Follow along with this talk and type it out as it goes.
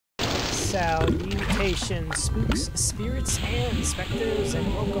Salutations, spooks, spirits, and specters, and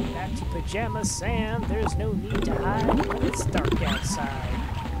welcome back to Pajama Sand. There's no need to hide when it's dark outside.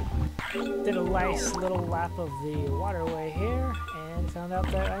 Did a nice little lap of the waterway here, and found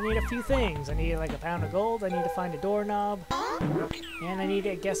out that I need a few things. I need like a pound of gold, I need to find a doorknob, and I need,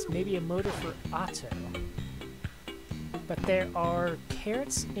 I guess, maybe a motor for Otto. But there are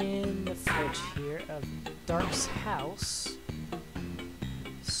carrots in the fridge here of Dark's house.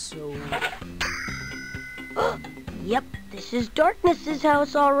 So... Yep, this is Darkness's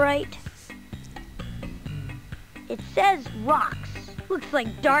house, all right. It says rocks. Looks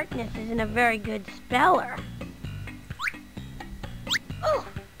like Darkness isn't a very good speller. Oh.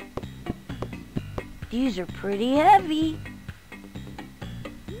 These are pretty heavy.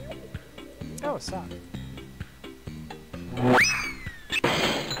 Oh, a sock.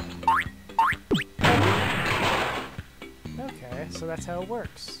 Okay, so that's how it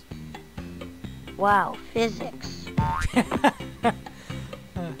works. Wow, physics. Look,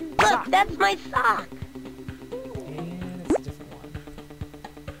 that's my sock. And it's a different one.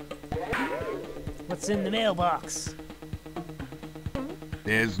 What's in the mailbox?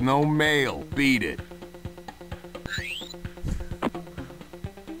 There's no mail. Beat it.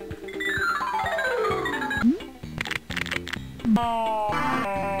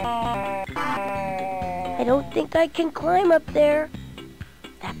 I don't think I can climb up there.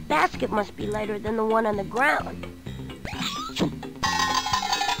 That basket must be lighter than the one on the ground.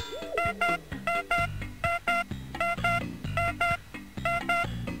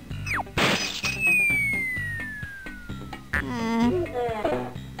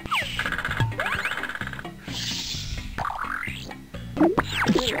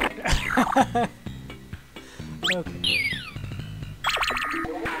 Okay.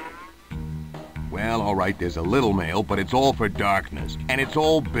 Well, all right, there's a little mail, but it's all for Darkness, and it's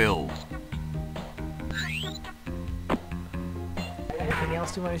all bills. Anything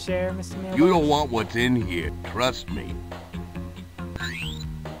else you want to share, Mr. Mailbox? You don't want what's in here, trust me.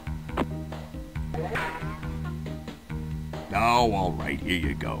 Oh, all right, here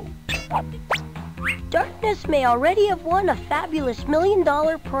you go. Darkness may already have won a fabulous $1 million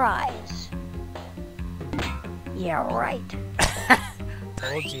prize. Yeah, right.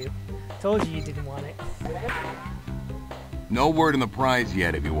 Told you. Told you didn't want it. No word on the prize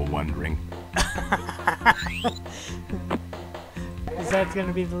yet, if you were wondering. Is that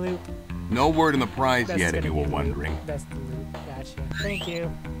gonna be the loop? No word on the prize That's yet, if you gonna were be the loop. wondering. That's the loop. Gotcha. Thank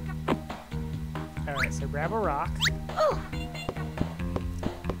you. Alright, so grab a rock. Oh.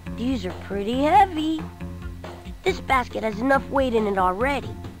 These are pretty heavy. This basket has enough weight in it already.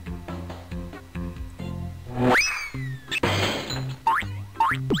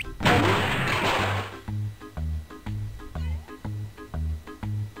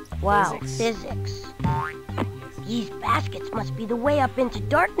 Wow, physics. These baskets must be the way up into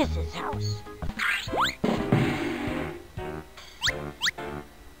Darkness's house.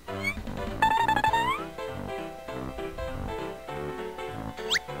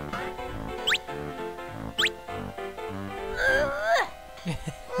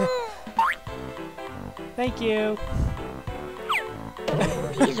 Thank you.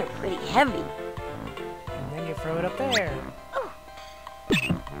 These are pretty heavy. And then you throw it up there.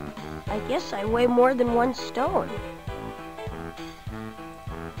 I guess I weigh more than 1 stone.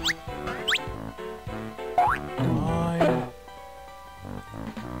 Fine.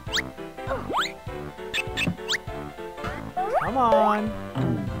 Come on.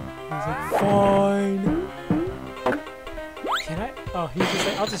 He's like, fine. Can I? Oh, he's just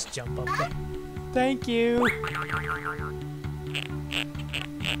like, I'll just jump up there. Thank you.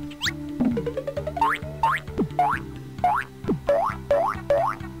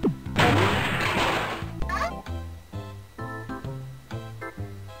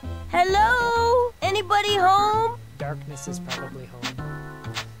 Hello? Anybody home? Darkness is probably home.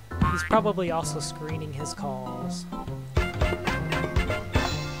 He's probably also screening his calls. So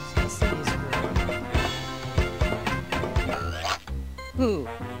this thing is great. Oh,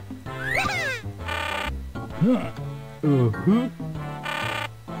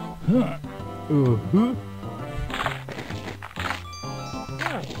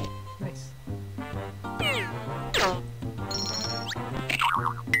 nice.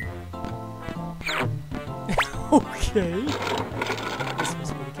 Okay. This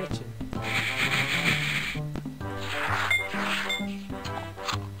must be the kitchen.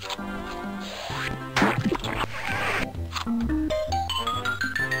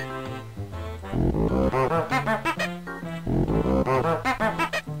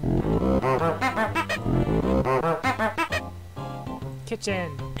 Kitchen.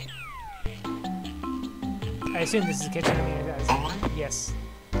 I assume this is the kitchen. I mean, yes.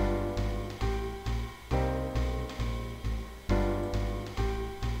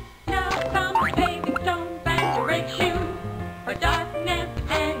 Now come, baby, don't bend your red shoe. For darkness,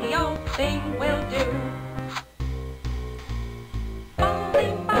 any old thing will do.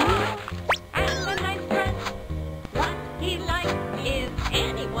 Bowling ball and a nice dress. What he likes is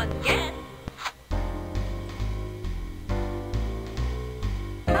anyone's guess.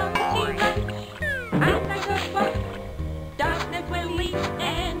 Monkey lunch and a good book. Darkness will eat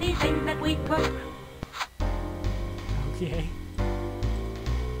anything that we cook. Okay.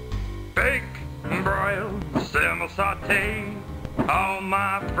 Bake, broil, simmer, saute. All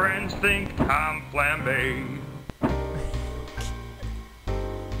my friends think I'm flambe.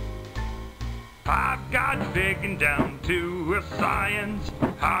 I've got bacon down to a science.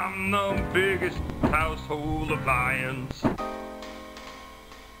 I'm the biggest household appliance.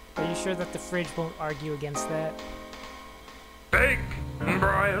 Are you sure that the fridge won't argue against that? Bake,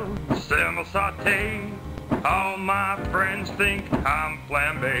 broil, simmer, saute. All my friends think I'm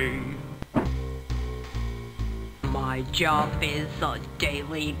flambe. My job is a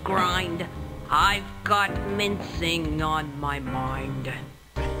daily grind. I've got mincing on my mind.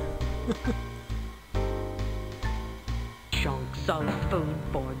 Chunks of food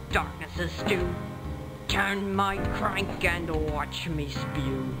for darkness' stew. Turn my crank and watch me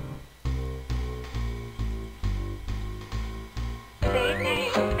spew.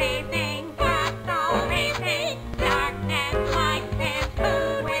 Amazing, that's so amazing. Darkness likes his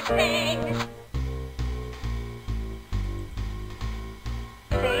food with things.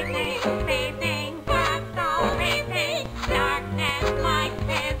 Amazing, that's so amazing. Darkness likes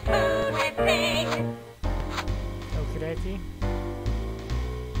his food with things. Okie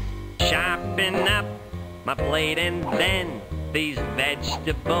Sharpen up my blade and then these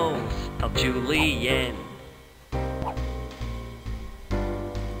vegetables I'll julienne.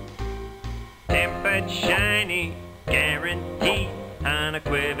 Tempered shiny, guaranteed,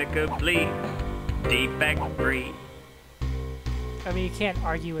 unequivocally defect-free. I mean, you can't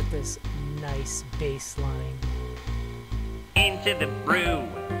argue with this nice baseline. Into the brew,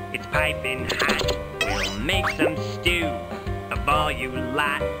 it's piping hot. We'll make some stew of all you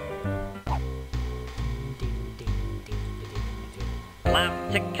lot. Ding, ding, ding, ding, ding.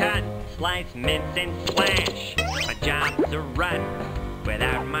 Love to cut, slice, mince, and slash. My job's a rut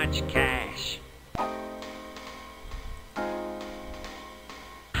without much cash.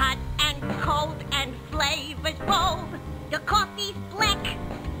 Hot and cold and flavors bold. The coffee's black,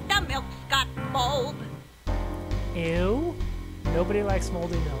 the milk's got mold. Ew. Nobody likes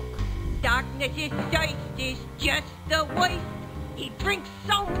moldy milk. Darkness's thirst is just the worst. He drinks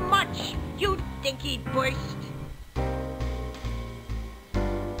so much, you'd think he'd burst.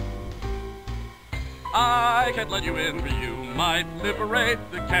 I can't let you in, but you might liberate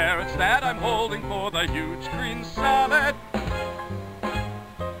the carrots that I'm holding for the huge green salad.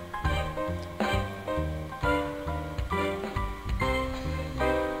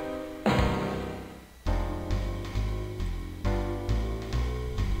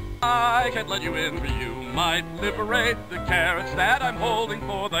 I can't let you in, but you might liberate the carrots that I'm holding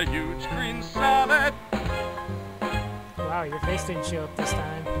for the huge green salad. Wow, your face didn't show up this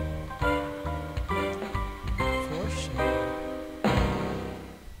time. For sure.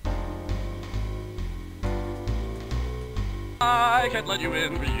 I can't let you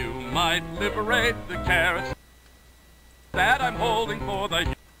in, but you might liberate the carrots that I'm holding for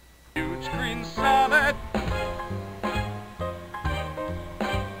the huge green salad.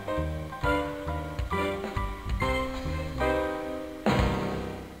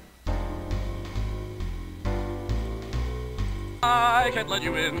 I can't let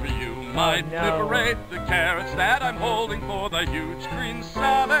you in, but you might liberate the carrots that I'm holding for the huge green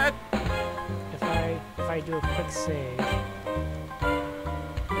salad. If I do a quick save.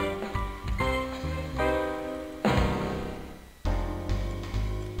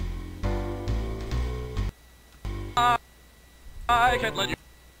 I can't let you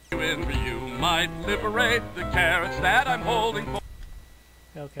in, but you might liberate the carrots that I'm holding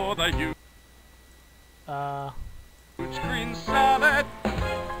for the huge green salad.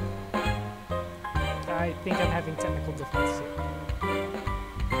 I think I'm having technical difficulties here.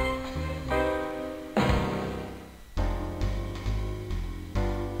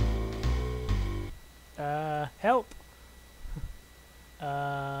 Help!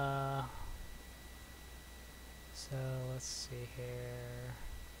 So, let's see here.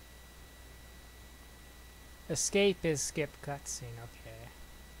 Escape is skip cutscene, okay.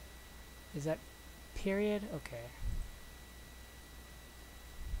 Is that period? Okay.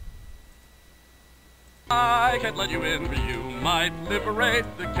 I can't let you in, for you might liberate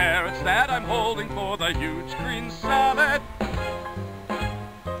the carrots that I'm holding for the huge green salad.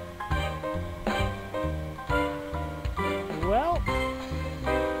 Well,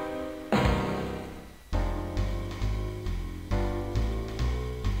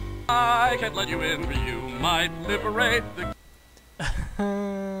 I can't let you in, for you might liberate the...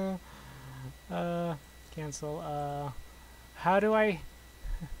 cancel. How do I...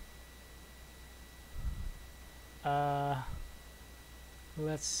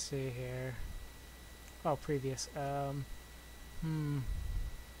 let's see here. Oh, previous.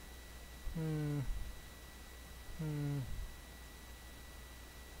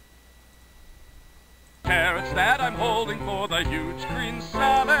 Carrots that I'm holding for the huge green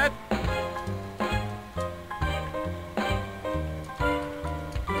salad.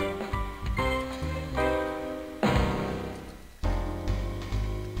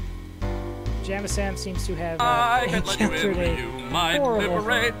 Pajama Sam seems to have I can't let you in, encountered for a you might horrible...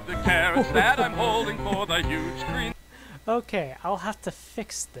 liberate the carrots that I'm holding for the huge green... Okay, I'll have to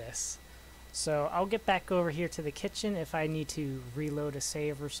fix this. So I'll get back over here to the kitchen if I need to reload a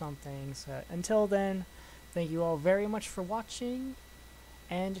save or something. So until then, thank you all very much for watching,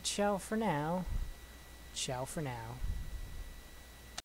 and ciao for now. Ciao for now.